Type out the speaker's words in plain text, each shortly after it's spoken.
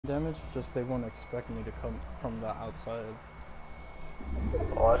damage, just they won't expect me to come from the outside.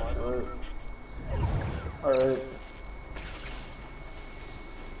 Oh, that's good. Alright.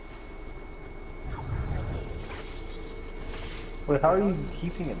 Wait, how are you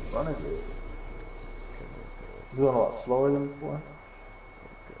keeping in front of it? You going a lot slower than before?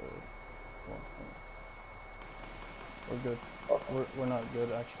 We're good. Okay. We're not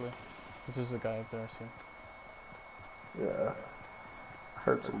good actually. Cause there's a guy up there, so. Yeah.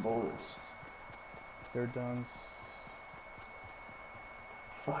 Heard some bullets. They're done.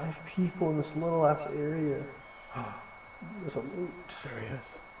 5 people in this little ass area. There's a loot. There he is.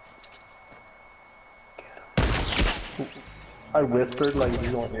 Get him. I whispered like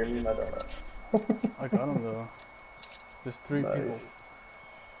you don't hear me, my dumbass. I got him though. There's 3 Nice. people.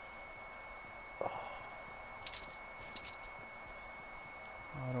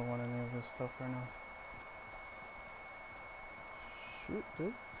 I don't want any of this stuff right now. Shoot,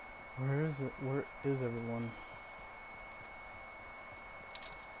 dude. Where is it? Where is everyone?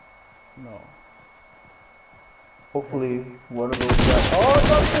 No. Hopefully one of those guys.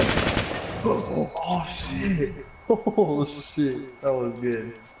 Oh, oh shit! Oh shit! That was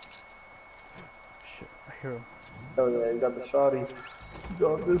good. Shit, I hear him. Oh yeah, you got the shotty.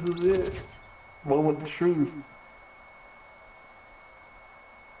 Yo, this is it. Moment of truth.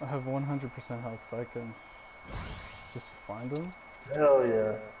 I have 100% health if I can just find him. Hell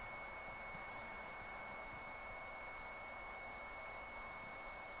yeah.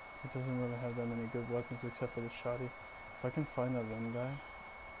 He doesn't really have that many good weapons except for the shotty. If I can find that one guy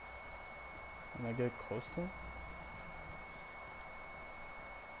and I get close to him.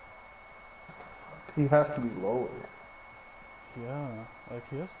 He has to be lower. Yeah, like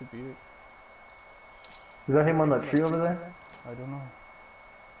he has to be. Is that him on that tree over there? I don't know.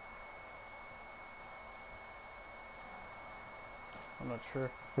 I'm not sure.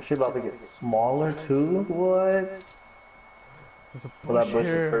 Is she about to get smaller too? What? There's a bush, Well, that bush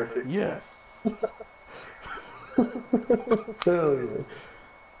here. is perfect. Yes. Hell yeah.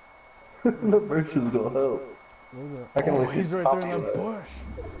 The bush is gonna help. I can only see he's right top there in of the that. bush.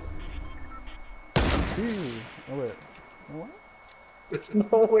 I see you. Oh wait. What?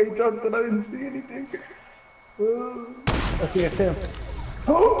 No way, Jonathan, I didn't see anything. I think it's him.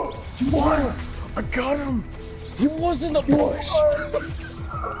 Oh! What? I got him! He was in the bush!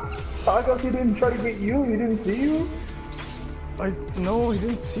 How come he didn't try to get you? He didn't see you? No, he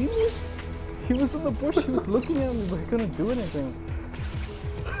didn't see me. He was in the bush, he was looking at me, but he couldn't do anything.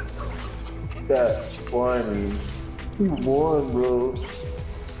 That's funny. He won, bro.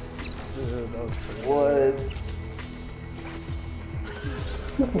 Dude, that was crazy. What?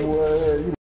 What?